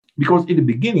Because in the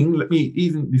beginning, let me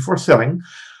even before selling,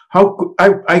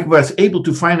 I was able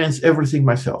to finance everything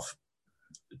myself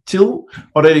till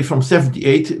already from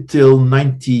 78 till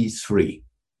 93.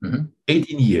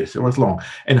 18 years, it was long.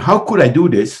 And how could I do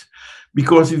this?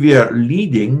 Because we were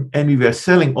leading and we were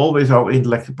selling always our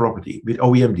intellectual property with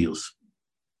OEM deals.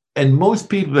 And most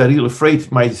people were really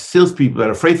afraid, my salespeople were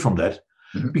afraid from that,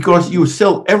 because you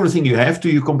sell everything you have to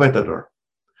your competitor.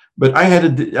 But I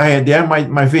had there,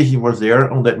 my vision was there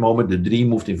on that moment, the dream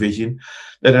moved in vision,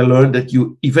 that I learned that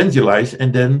you evangelize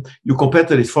and then your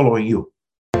competitor is following you.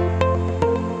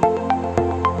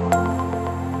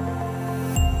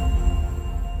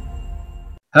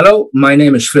 Hello, my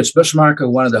name is Frits Busmarker,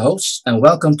 one of the hosts, and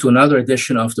welcome to another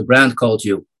edition of The Brand Called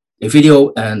You, a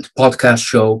video and podcast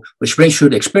show which brings you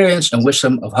the experience and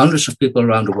wisdom of hundreds of people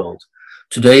around the world.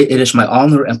 Today, it is my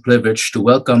honor and privilege to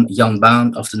welcome Jan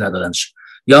Baan of the Netherlands.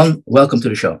 Jan, welcome to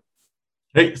the show.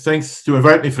 Hey, thanks to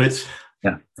invite me, Frits.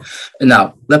 Yeah. And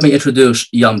now, let me introduce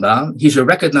Jan Baan. He's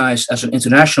recognized as an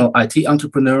international IT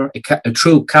entrepreneur, a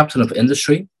true captain of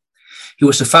industry. He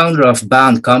was the founder of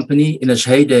Baan company, in its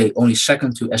heyday only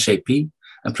second to SAP,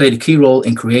 and played a key role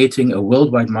in creating a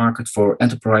worldwide market for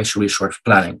enterprise resource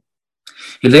planning.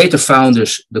 He later founded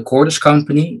the Cordis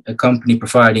company, a company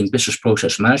providing business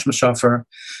process management software,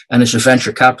 and is a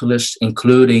venture capitalist,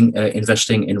 including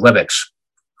investing in WebEx.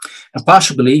 And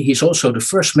possibly, he's also the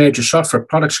first major software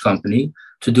products company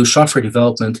to do software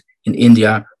development in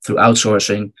India through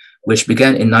outsourcing, which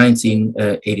began in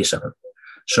 1987.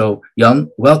 So,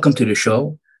 Jan, welcome to the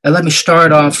show. And let me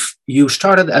start off. You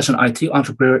started as an IT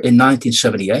entrepreneur in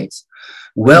 1978,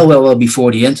 well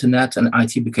before the internet and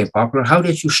IT became popular. How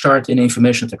did you start in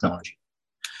information technology?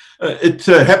 It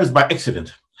happens by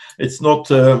accident. It's not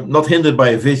hindered by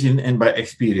a vision and by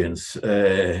experience.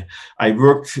 I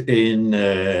worked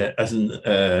as an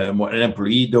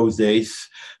employee those days,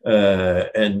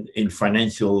 and in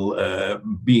financial,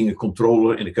 being a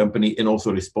controller in a company, and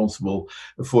also responsible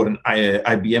for an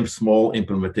IBM small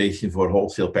implementation for a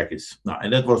wholesale package. Now,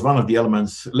 and that was one of the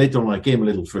elements. Later on, I came a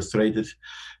little frustrated,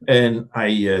 and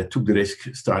I took the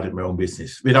risk, started my own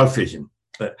business without vision.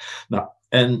 Now,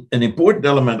 and an important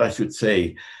element, I should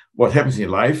say, what happens in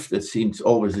life that seems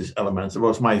always these elements. It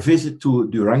was my visit to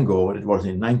Durango. It was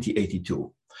in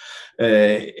 1982.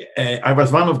 I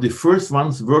was one of the first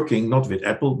ones working not with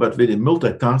Apple, but with a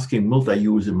multitasking,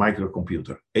 multi-user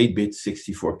microcomputer, 8-bit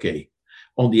 64K,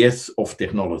 on the edge of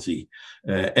technology.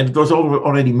 And it was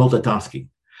already multitasking.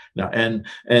 Now, and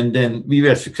then we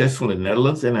were successful in the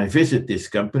Netherlands, and I visited this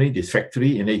company, this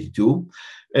factory in 82.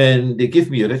 And they give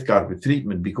me a red carpet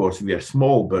treatment because we are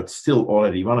small, but still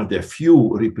already one of their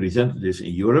few representatives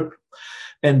in Europe.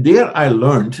 And there I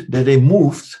learned that they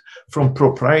moved from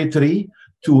proprietary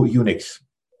to Unix.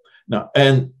 Now,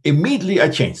 and immediately I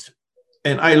changed.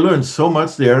 And I learned so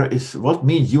much there is what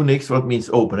means Unix, what means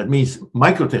open. It means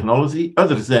microtechnology,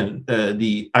 other than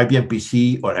the IBM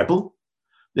PC or Apple.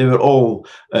 They were all,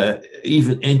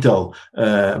 even Intel,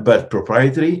 but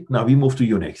proprietary. Now we moved to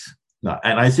Unix. Now,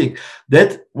 and I think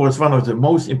that was one of the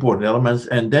most important elements.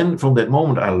 And then from that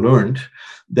moment, I learned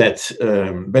that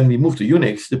when we moved to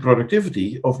Unix, the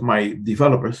productivity of my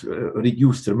developers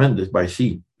reduced tremendous by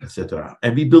C, etc.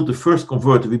 And we built the first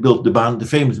converter. We built the Baan, the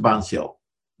famous Baan shell.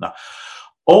 Now,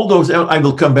 all those, I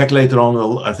will come back later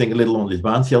on, I think a little on this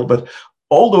Baan shell, but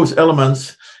all those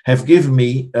elements have given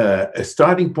me a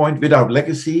starting point without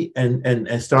legacy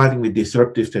and starting with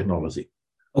disruptive technology.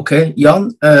 Okay,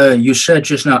 Jan, you said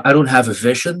just now, I don't have a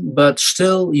vision, but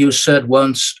still you said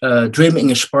once, dreaming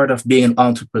is part of being an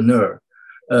entrepreneur.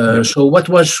 So what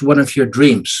was one of your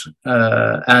dreams?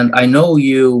 And I know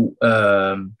you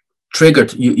were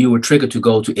triggered to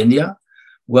go to India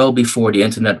well before the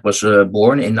internet was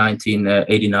born in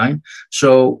 1989.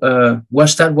 So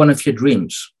was that one of your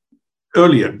dreams?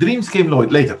 Earlier, dreams came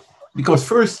later. Because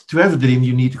first, to have a dream,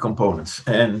 you need the components,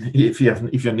 and if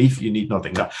you need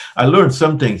nothing. Now, I learned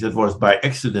some things that was by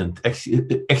accident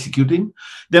executing.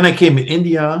 Then I came in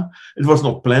India. It was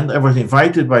not planned. I was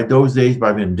invited by those days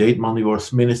by when Deetman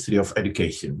was Ministry of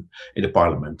Education in the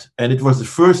Parliament, and it was the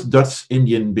first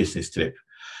Dutch-Indian business trip.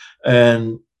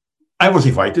 And I was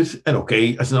invited, and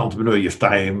okay, as an entrepreneur, you have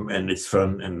time, and it's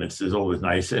fun, and it's always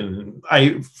nice, and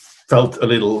I felt a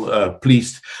little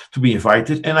pleased to be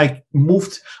invited, and I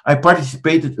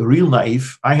participated real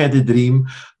naive. I had a dream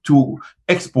to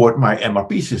export my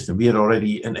MRP system. We had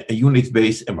already a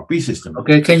Unix-based MRP system.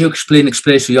 Okay, can you explain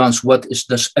to Jans what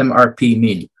does MRP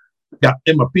mean? Yeah,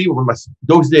 MRP was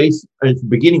those days at the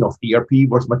beginning of ERP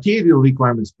was material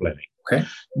requirements planning. Okay,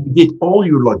 you did all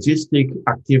your logistic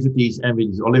activities, and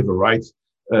with Oliver Wright,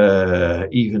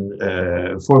 even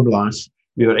formulas.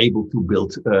 we were able to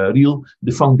build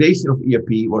the foundation of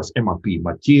ERP was MRP,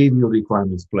 Material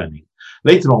Requirements Planning.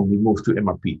 Later on, we moved to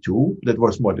MRP2. That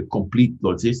was more the complete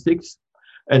logistics.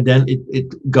 And then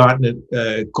Gartner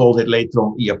called it later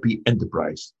on ERP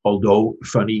Enterprise. Although,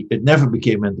 funny, it never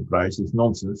became Enterprise. It's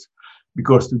nonsense.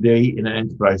 Because today, in an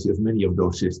enterprise, you have many of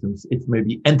those systems. It's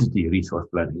maybe entity resource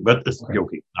planning, but that's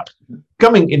joking.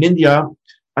 Coming in India,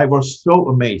 I was so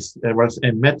amazed.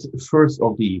 I met first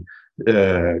of the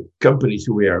companies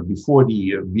who were before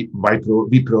the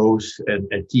Wipros and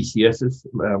TCSs.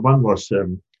 One was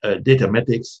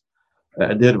Datamatics,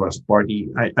 the other was Party.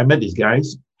 I met these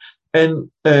guys. And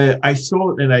I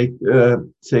saw and I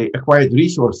acquired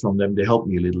resource from them. They helped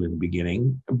me a little in the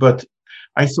beginning, but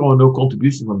I saw no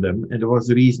contribution from them. And that was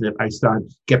the reason that I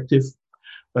started captive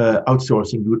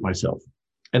outsourcing, do it myself.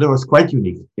 And it was quite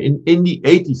unique. In the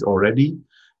 80s already,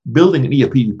 building an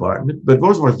ERP department, but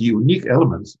what was the unique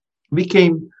elements? We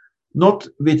came not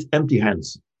with empty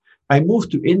hands. I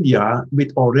moved to India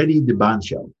with already the Baan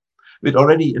shell, with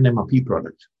already an MRP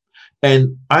product.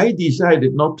 And I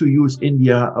decided not to use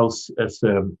India as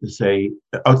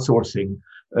outsourcing,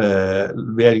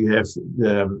 where you have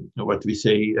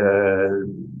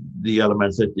the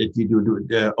elements that you do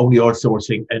only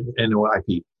outsourcing and no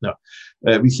IP. No,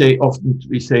 we say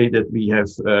that we have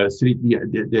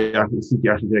the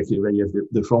architecture where you have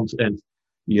the front end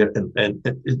here, and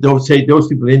those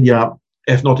people in India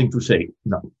have nothing to say.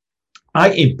 No, I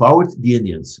empowered the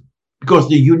Indians because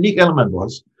the unique element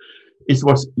was. It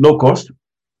was low cost,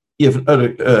 you have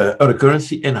other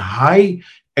currency, and high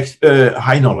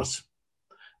knowledge,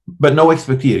 but no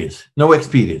experience.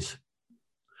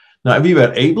 Now, we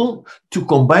were able to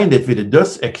combine that with the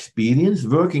Dutch experience,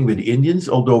 working with the Indians,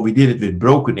 although we did it with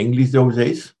broken English those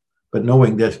days, but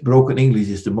knowing that broken English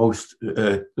is the most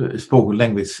spoken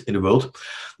language in the world.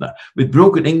 Now, with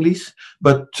broken English,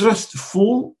 but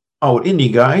trustful our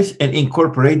Indian guys and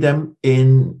incorporate them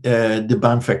in the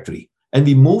Baan factory. And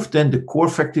we moved then the core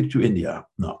factory to India.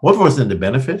 Now, what was then the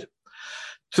benefit?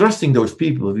 Trusting those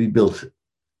people, we built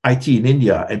IT in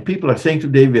India. And people are saying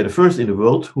today we are the first in the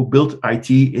world who built IT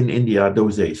in India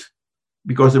those days.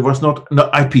 Because there was not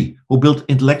IP, who built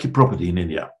intellectual property in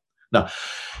India. Now,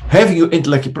 having your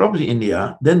intellectual property in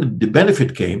India, then the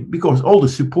benefit came because all the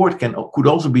support could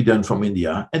also be done from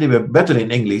India. And they were better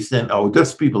in English than our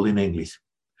Dutch people in English.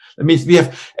 That means we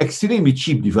have extremely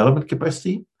cheap development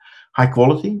capacity, high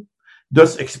quality,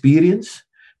 Dutch experience,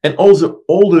 and also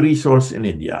all the resources in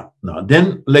India. Now,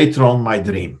 then later on, my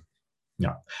dream.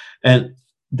 Yeah. And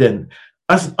then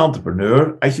as an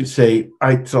entrepreneur, I should say,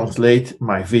 I translate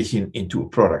my vision into a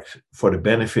product for the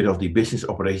benefit of the business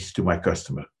operations to my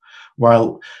customer,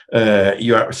 while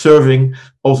you are serving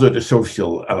also the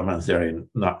social elements therein.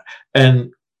 Now,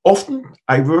 and often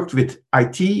I worked with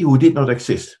IT who did not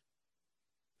exist.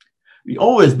 We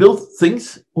always built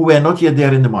things who were not yet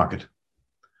there in the market.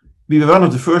 We were one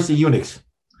of the first in Unix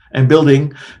and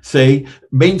building, say,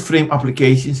 mainframe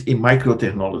applications in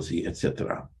microtechnology,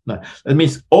 etc. Now, that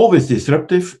means always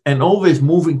disruptive and always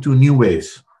moving to new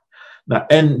ways. Now,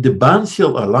 and the Baan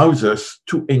shell allows us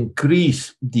to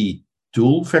increase the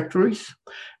tool factories,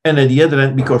 and at the other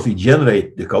end, because we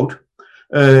generate the code,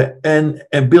 and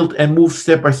build and move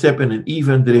step by step in an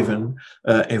event-driven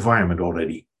environment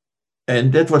already.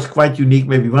 And that was quite unique,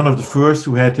 maybe one of the first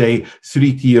who had a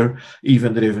 3-tier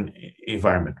event-driven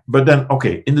environment. But then,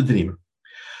 okay, in the dream,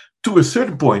 to a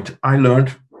certain point, I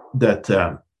learned that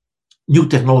new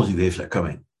technology waves are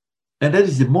coming. And that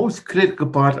is the most critical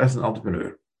part as an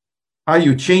entrepreneur. Are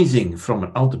you changing from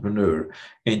an entrepreneur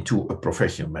into a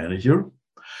professional manager?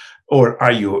 Or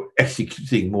are you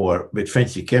executing more with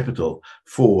venture capital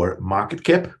for market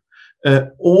cap?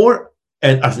 And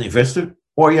as an investor?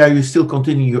 Or are you still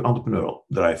continuing your entrepreneurial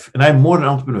drive? And I'm more an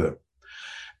entrepreneur.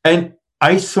 And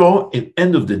I saw in the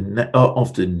end of the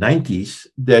 90s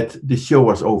that the show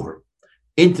was over.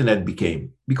 Internet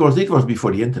became, because it was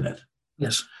before the internet.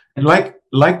 Yes. And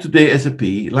like today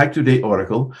SAP, like today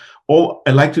Oracle,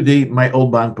 and like today my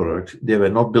old Baan product, they were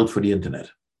not built for the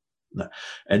internet. No.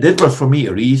 And that was for me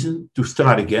a reason to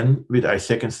start again with our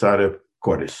second startup,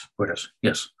 Cordis. Cordis,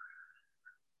 yes.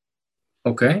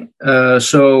 Okay.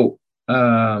 So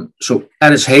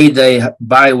at its heyday,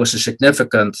 Baan was a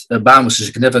significant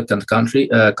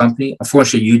company.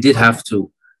 Unfortunately, you did have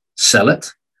to sell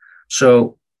it.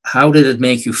 So how did it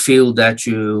make you feel that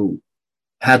you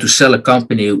had to sell a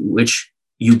company which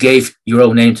you gave your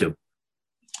own name to?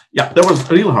 Yeah, that was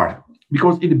real hard.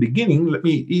 Because in the beginning,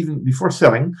 even before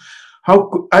selling,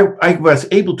 I was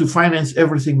able to finance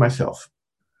everything myself.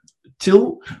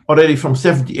 Till already from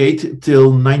 78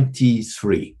 till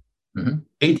 93. Mm-hmm.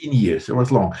 18 years, it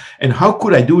was long. And how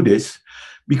could I do this?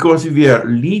 because we were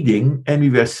leading and we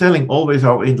were selling always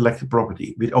our intellectual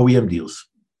property with OEM deals.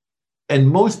 And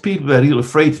most people were real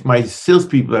afraid, my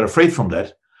salespeople were afraid from that,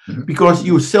 because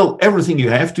you sell everything you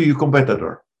have to your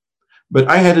competitor. But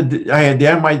I had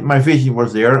there, my vision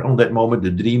was there on that moment,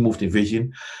 the dream moved in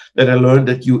vision, that I learned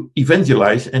that you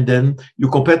evangelize and then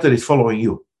your competitor is following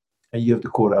you and you have the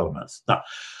core elements. Now,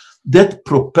 that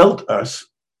propelled us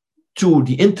to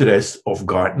the interest of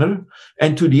Gartner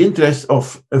and to the interest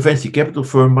of a venture capital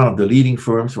firm, one of the leading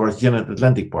firms was Janet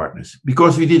Atlantic Partners,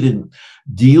 because we did a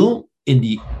deal in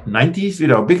the 90s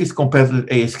with our biggest competitor,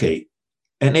 ASK.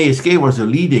 And ASK was a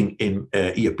leading in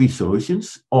ERP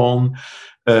solutions on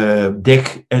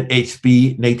DEC and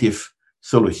HP native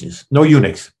solutions, no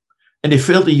Unix. And they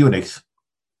failed in Unix.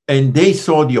 And they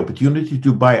saw the opportunity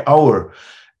to buy our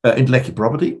intellectual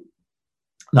property.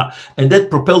 Now, and that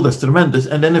propelled us tremendous.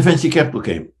 And then the venture capital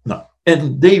came. Now,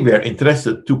 and they were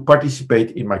interested to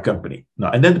participate in my company.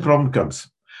 Now, and then the problem comes.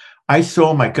 I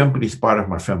saw my company as part of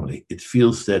my family. It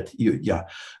feels that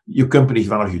your company is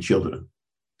one of your children.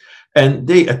 And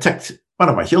they attacked one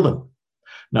of my children.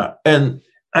 Now, and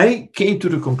I came to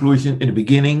the conclusion in the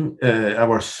beginning, I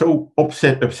was so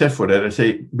upset for that. I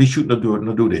say, we should not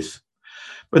do this.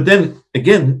 But then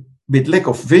again, with lack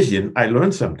of vision, I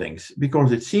learned some things,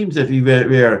 because it seems that we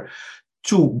were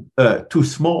too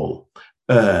small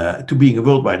to being a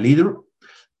worldwide leader,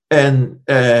 and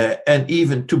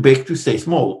even too big to stay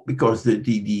small, because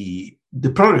the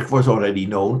product was already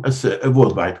known as a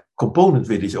worldwide component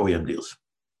with these OEM deals.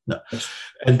 No.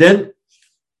 And then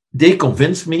they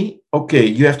convinced me, okay,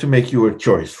 you have to make your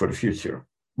choice for the future.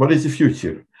 What is the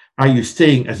future? Are you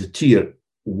staying as a tier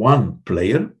 1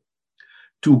 player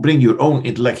to bring your own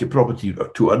intellectual property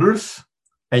to others,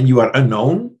 and you are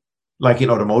unknown, like in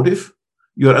automotive,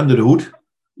 you are under the hood,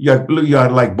 you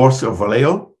are like Bosch or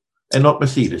Valeo, and not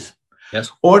Mercedes?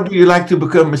 Yes. Or do you like to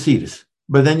become Mercedes,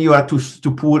 but then you are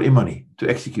too poor in money to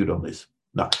execute on this?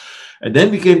 Now, and then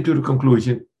we came to the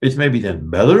conclusion, it's maybe then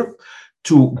better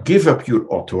to give up your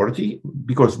authority,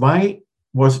 because why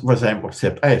was I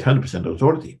upset? I had 100%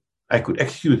 authority. I could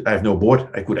execute. I have no board.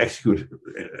 I could execute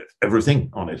everything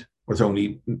on it. It was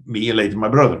only me and later my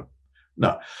brother.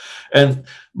 No,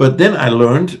 but then I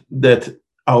learned that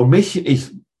our mission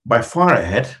is by far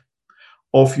ahead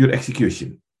of your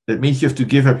execution. That means you have to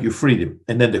give up your freedom.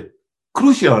 And then the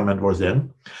crucial element was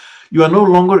then, you are no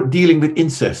longer dealing with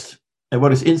incest. And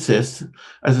what is incest?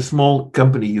 As a small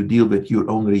company, you deal with your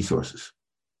own resources.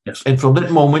 Yes. And from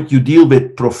that moment, you deal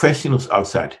with professionals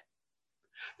outside.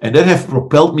 And that has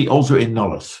propelled me also in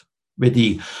knowledge. With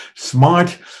the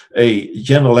smart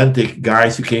General Atlantic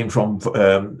guys who came from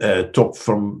top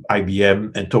from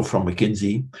IBM and top from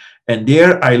McKinsey. And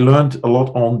there I learned a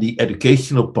lot on the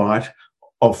educational part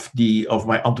of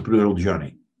my entrepreneurial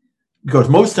journey. Because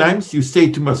most times you stay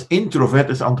too much introvert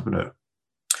as entrepreneur.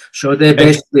 So they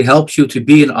basically help you to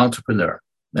be an entrepreneur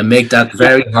and make that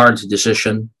very hard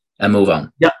decision and move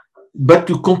on. Yeah, but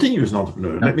to continue as an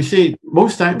entrepreneur. Let me say,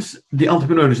 most times the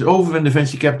entrepreneur is over when the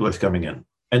venture capital is coming in,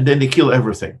 and then they kill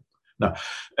everything. Now,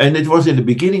 and it was in the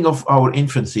beginning of our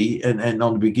infancy, and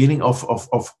on the beginning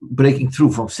of breaking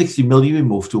through from 60 million we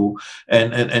moved to,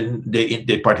 and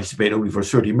they participate only for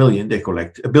 30 million, they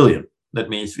collect $1 billion. That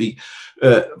means we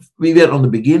were on the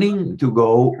beginning to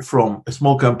go from a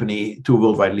small company to a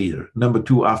worldwide leader, number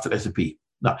 2 after SAP.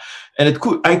 Now, and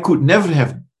I could never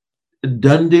have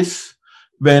done this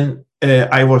when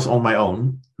I was on my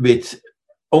own with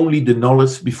only the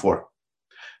knowledge before.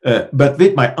 But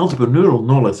with my entrepreneurial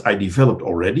knowledge I developed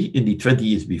already in the 20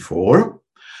 years before,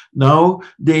 now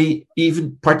they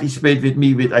even participate with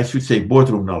me with, I should say,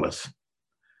 boardroom knowledge.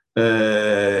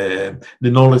 The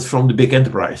knowledge from the big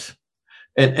enterprise.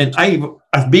 And I,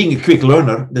 as being a quick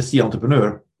learner, that's the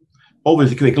entrepreneur,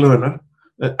 always a quick learner,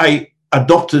 I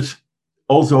adopted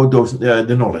also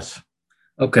the knowledge.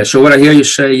 Okay, so what I hear you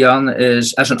say, Jan,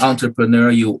 is as an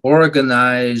entrepreneur, you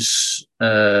organize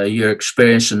your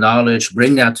experience and knowledge,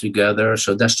 bring that together.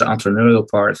 So that's the entrepreneurial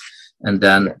part, and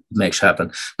then it makes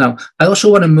happen. Now, I also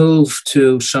want to move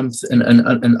to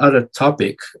another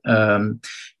topic.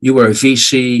 You were a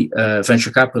VC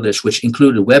venture capitalist, which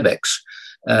included WebEx.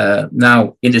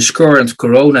 Now, in this current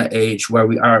Corona age, where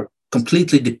we are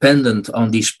completely dependent on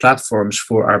these platforms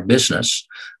for our business,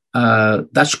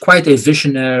 that's quite a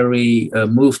visionary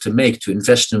move to make, to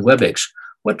invest in WebEx.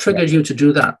 What triggered you to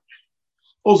do that?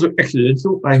 Also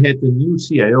accidental. I had a new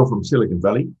CIO from Silicon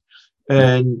Valley,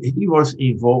 and he was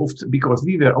involved because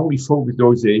we were only focused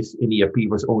those days in ERP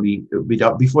was only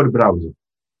before the browser.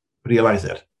 Realize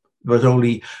that. It was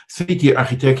only 3-tier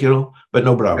architectural, but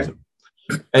no browser.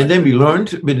 And then we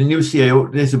learned with the new CIO,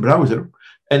 there's a browser,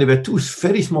 And there were two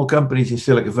very small companies in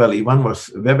Silicon Valley. One was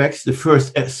WebEx, the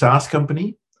first SaaS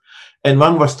company, and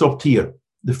one was Top Tier,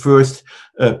 the first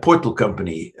portal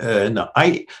company.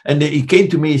 He came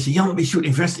to me and said, "Jan, we should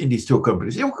invest in these two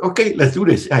companies." Okay, let's do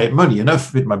this. I had money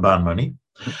enough with my Baan money.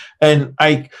 And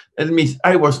it means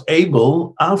I was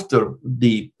able, after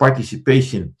the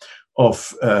participation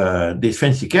of this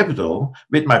venture capital,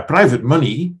 with my private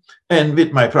money and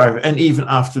even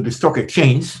after the stock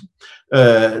exchange,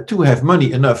 to have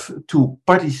money enough to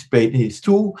participate in these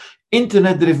two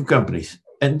internet-driven companies.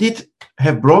 And this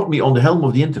have brought me on the helm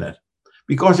of the internet,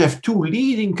 because I have two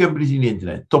leading companies in the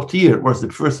internet. Top Tier was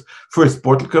the first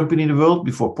portal company in the world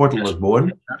before Portal was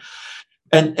born.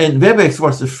 And WebEx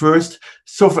was the first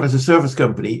software as a service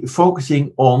company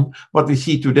focusing on what we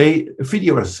see today,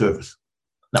 video as a service.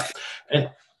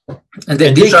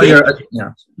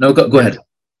 Now, go ahead.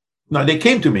 Now, they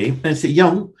came to me and said,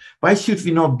 "Jan, why should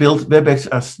we not build WebEx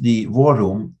as the war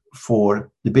room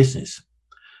for the business?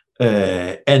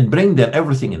 And bring then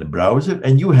everything in the browser,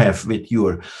 and you have with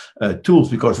your tools,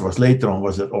 because it was later on,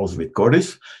 was it also with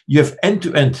Cordis, you have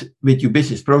end-to-end with your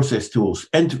business process tools,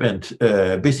 end-to-end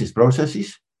business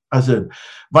processes as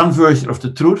one version of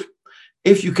the truth.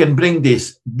 If you can bring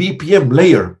this BPM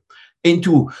layer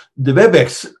into the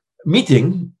WebEx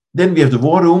meeting, then we have the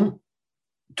war room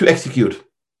to execute."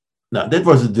 Now, that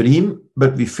was a dream,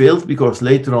 but we failed because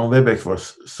later on WebEx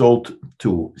was sold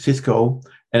to Cisco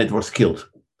and it was killed.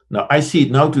 Now, I see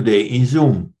it now today in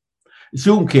Zoom.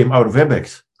 Zoom came out of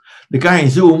WebEx. The guy in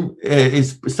Zoom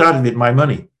is started with my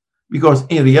money, because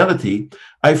in reality,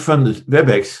 I funded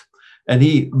WebEx and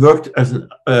he worked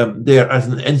there as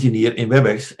an engineer in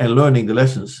WebEx and learning the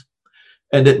lessons.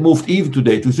 And that moved even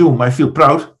today to Zoom. I feel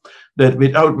proud that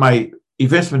without my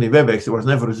investment in WebEx, there was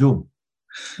never a Zoom.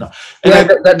 No.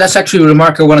 That's actually a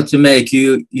remark I wanted to make.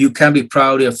 You can be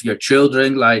proud of your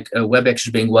children, like WebEx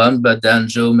is being one, but then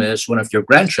Zoom is one of your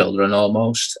grandchildren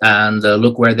almost, and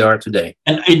look where they are today.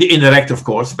 And indirect, of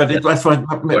course, but it was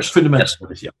fundamental.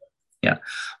 Yes. Yeah.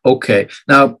 Okay.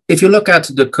 Now, if you look at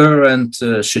the current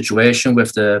situation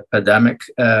with the pandemic,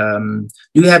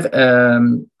 do you have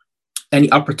any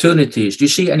opportunities? Do you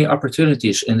see any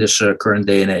opportunities in this current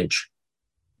day and age?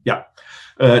 Yeah.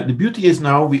 The beauty is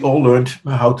now we all learned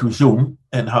how to Zoom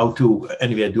and how to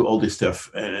do all this stuff.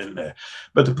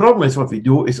 But the problem is what we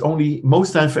do is only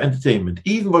most times for entertainment.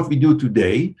 Even what we do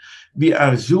today, we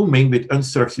are Zooming with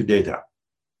unstructured data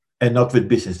and not with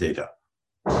business data.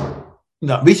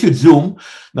 Now, we should Zoom.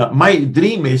 Now, my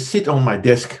dream is sit on my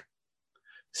desk,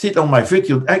 sit on my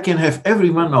virtual. I can have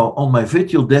everyone on my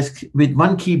virtual desk with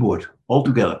one keyboard all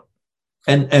together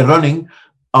and running.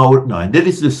 And that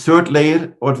is the third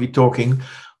layer, what we're talking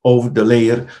over the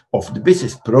layer of the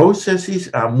business processes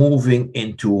are moving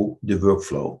into the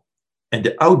workflow and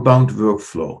the outbound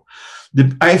workflow.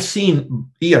 I've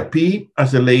seen ERP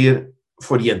as a layer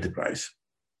for the enterprise.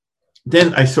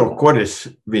 Then I saw Cordis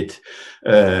with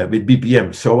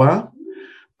BPM SOA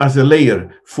as a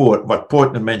layer for what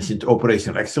Portner mentioned,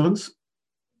 operational excellence,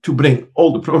 to bring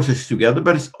all the processes together,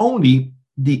 but it's only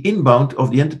the inbound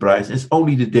of the enterprise, it's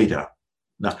only the data.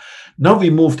 Now we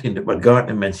moved into what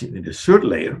Gardner mentioned in the third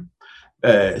layer,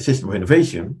 system of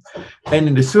innovation, and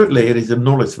in the third layer is the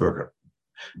knowledge worker.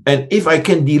 And if I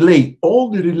can delay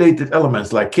all the related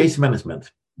elements like case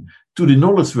management to the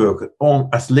knowledge worker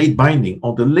as late binding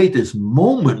on the latest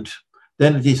moment,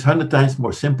 then it is 100 times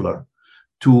more simpler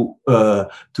to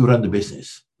run the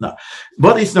business. Now,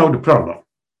 what is now the problem?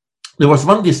 There was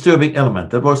one disturbing element.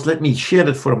 That was, let me share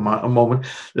it for a moment.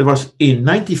 That was in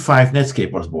 95,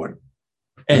 Netscape was born.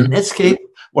 And Netscape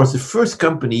was the first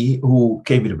company who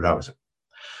came with a browser.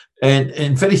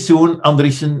 And very soon,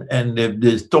 Andreessen and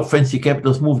the top venture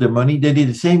capitals moved their money. They did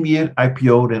the same year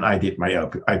IPO than I did my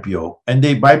IPO. And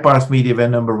they bypassed me. They were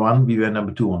number one. We were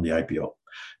number two on the IPO.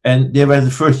 And they were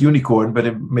the first unicorn, but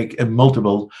they make a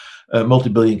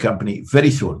multi-billion company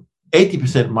very soon.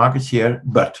 80% market share,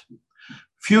 but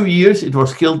few years it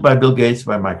was killed by Bill Gates,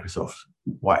 by Microsoft.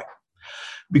 Why?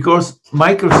 Because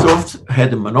Microsoft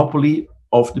had a monopoly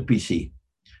of the PC,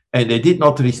 and they did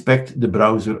not respect the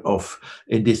browser of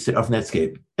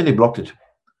Netscape, and they blocked it.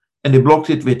 And they blocked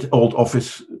it with old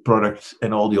Office products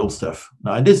and all the old stuff.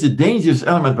 Now, and this is a dangerous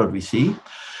element. What we see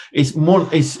is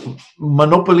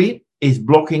monopoly is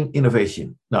blocking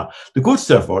innovation. Now, the good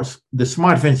stuff was the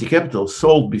smart venture capital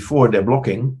sold before they're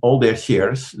blocking all their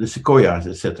shares, the Sequoias,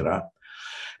 etc.,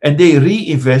 and they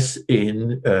reinvest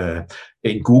in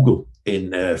Google, in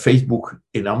Facebook,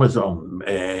 in Amazon,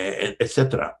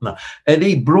 etc. Now, and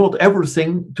they brought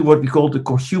everything to what we call the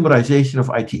consumerization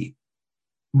of IT,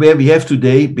 where we have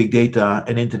today big data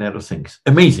and Internet of Things.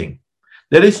 Amazing.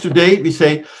 That is today, we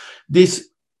say, this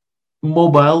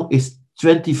mobile is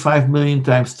 25 million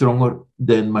times stronger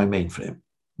than my mainframe.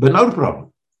 But now the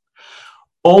problem.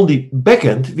 On the back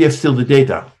end, we have still the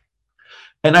data.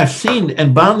 And I've seen,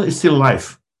 and Baan is still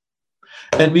alive.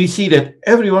 And we see that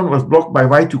everyone was blocked by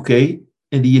Y2K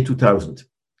in the year 2000.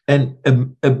 And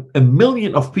a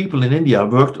million of people in India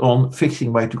worked on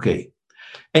fixing Y2K.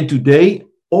 And today,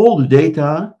 all the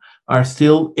data are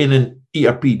still in an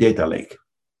ERP data lake.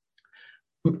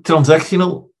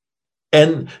 Transactional,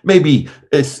 and maybe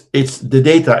it's the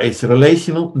data is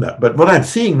relational. No, but what I'm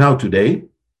seeing now today,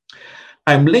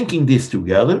 I'm linking this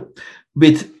together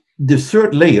with the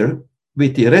third layer,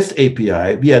 with the REST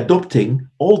API. We are adopting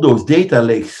all those data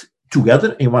lakes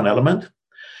together in one element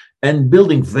and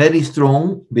building very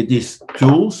strong with these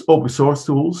tools, open source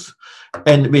tools,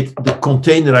 and with the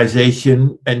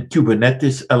containerization and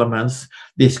Kubernetes elements,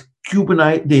 this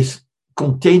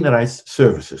containerized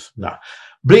services. Now,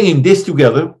 bringing this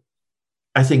together,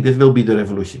 I think that will be the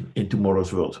revolution in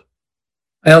tomorrow's world.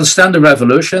 I understand the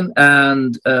revolution,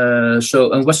 and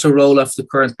and what's the role of the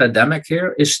current pandemic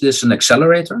here? Is this an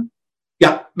accelerator?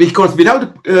 Yeah, because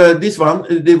without this one,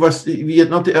 we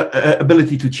had not the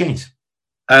ability to change.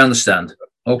 I understand.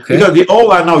 Okay. Because we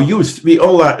all are now used. We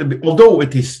all are, although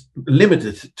it is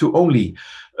limited to only,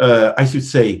 I should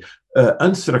say,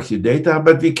 unstructured data,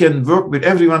 but we can work with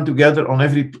everyone together on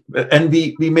every, and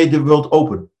we made the world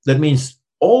open. That means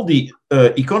all the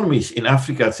economies in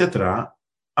Africa, etc.,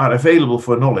 are available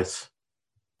for knowledge.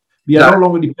 We are no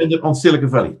longer dependent on Silicon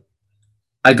Valley.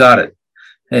 I got it.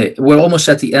 Hey, we're almost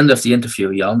at the end of the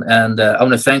interview, Jan, and I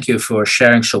want to thank you for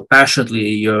sharing so passionately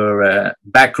your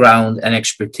background and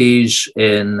expertise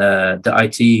in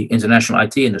the international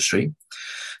IT industry.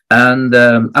 And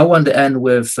I want to end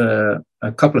with a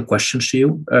couple of questions to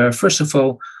you. First of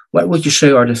all, what would you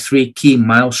say are the 3 key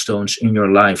milestones in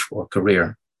your life or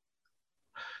career?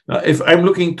 Now, if I'm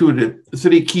looking to the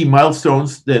 3 key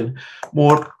milestones, then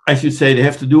more, I should say, they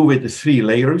have to do with the 3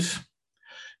 layers.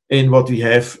 And what we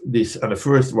have, the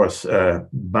first was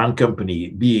Baan company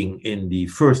being in the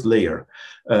first layer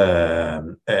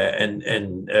and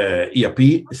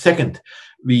ERP. Second,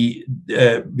 we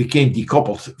became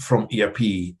decoupled from ERP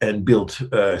and built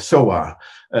SOA,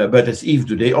 but it's even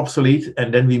today obsolete.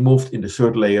 And then we moved in the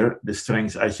third layer, the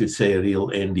strengths, I should say, real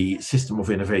in the system of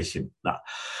innovation. Now,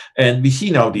 and we see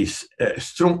now these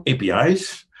strong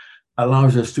APIs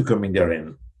allows us to come in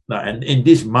therein. Now, and in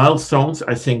these milestones,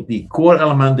 I think the core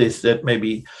element is that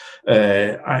maybe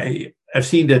I've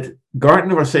seen that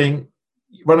Gartner was saying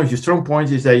one of your strong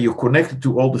points is that you're connected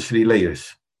to all the 3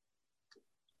 layers.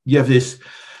 You have this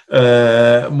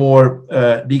the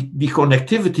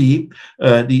connectivity,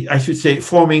 I should say,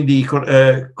 forming the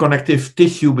connective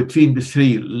tissue between the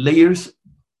 3 layers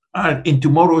are in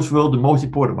tomorrow's world the most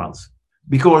important ones.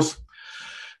 Because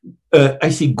I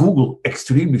see Google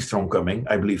extremely strong coming,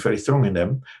 I believe very strong in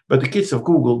them, but the kids of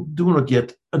Google do not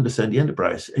yet understand the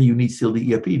enterprise, and you need still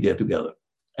the ERP there together.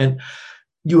 And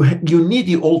you need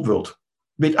the old world.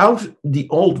 Without the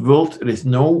old world, there is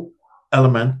no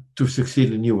element to succeed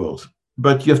in the new world,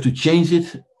 but you have to change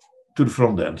it to the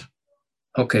front end.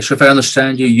 Okay, so if I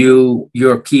understand you,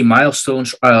 your key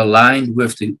milestones are aligned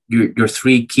with your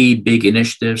 3 key big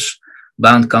initiatives: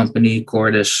 Baan company,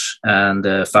 Cordis, and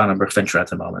Vandenberg Venture at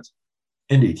the moment.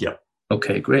 Indeed, yeah.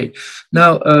 Okay, great.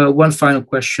 Now, one final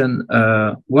question.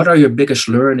 What are your biggest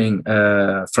learning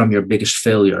from your biggest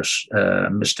failures,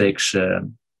 mistakes,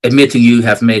 admitting you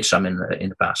have made some in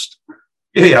the past?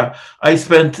 Yeah. I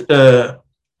spent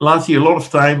last year a lot of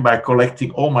time by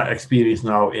collecting all my experience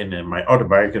now in my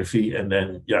autobiography. And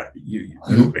then, you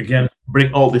again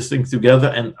bring all these things together,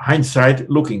 and hindsight,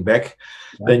 looking back,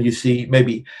 then you see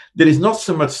maybe there is not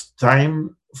so much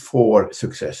time for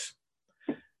success.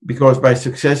 Because by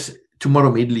success, tomorrow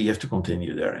immediately you have to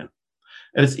continue therein.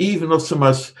 And it's even not so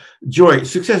much joy.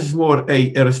 Success is more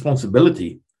a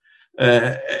responsibility.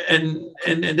 And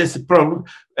that's the problem.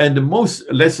 And the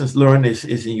most lessons learned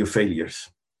is in your failures.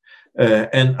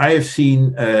 And I have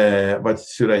seen, what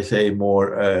should I say,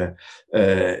 more,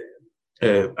 with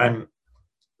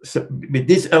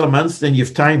these elements, then you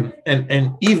have time.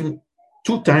 And even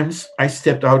 2 times I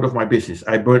stepped out of my business.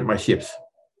 I burned my ships.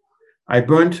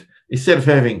 Instead of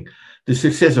having the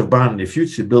success of Baan in the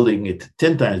future, building it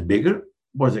 10 times bigger,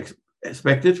 was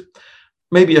expected.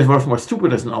 Maybe I was more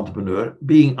stupid as an entrepreneur,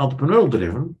 being entrepreneurial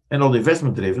driven and not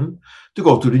investment driven, to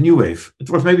go to the new wave. It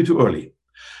was maybe too early.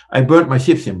 I burned my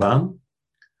ships in Baan.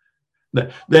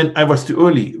 Then I was too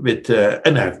early with,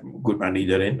 and I have good money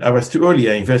therein. I was too early.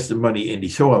 I invested money in the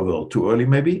SOA world too early,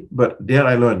 maybe, but there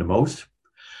I learned the most.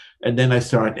 And then I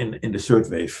started in the third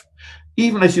wave.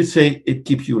 Even, I should say, it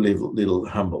keeps you a little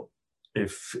humble.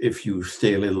 if you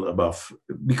stay a little above,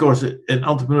 because an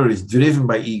entrepreneur is driven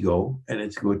by ego, and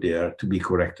it's good there to be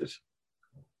corrected.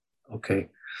 Okay.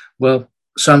 Well,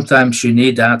 sometimes you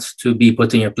need that to be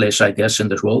put in your place, I guess, in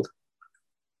this world.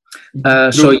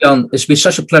 So Jan, it's been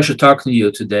such a pleasure talking to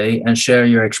you today and share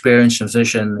your experience and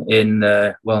vision in,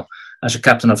 as a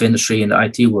captain of industry in the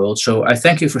IT world. So I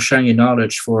thank you for sharing your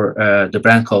knowledge for the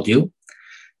brand called You.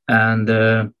 And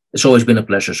it's always been a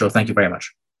pleasure. So thank you very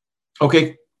much.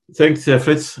 Okay. Thanks,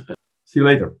 Fritz. See you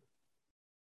later.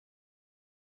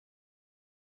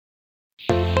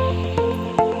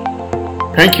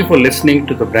 Thank you for listening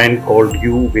to the Brand Called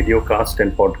You videocast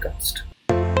and podcast,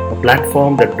 a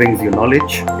platform that brings you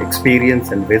knowledge,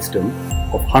 experience, and wisdom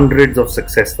of hundreds of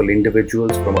successful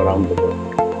individuals from around the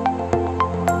world.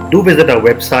 Do visit our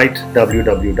website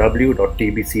www.tbcy.in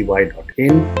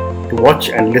to watch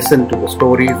and listen to the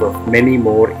stories of many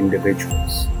more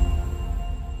individuals.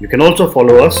 You can also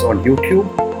follow us on YouTube,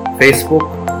 Facebook,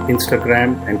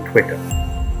 Instagram, and Twitter.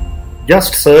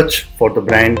 Just search for the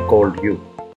Brand Called You.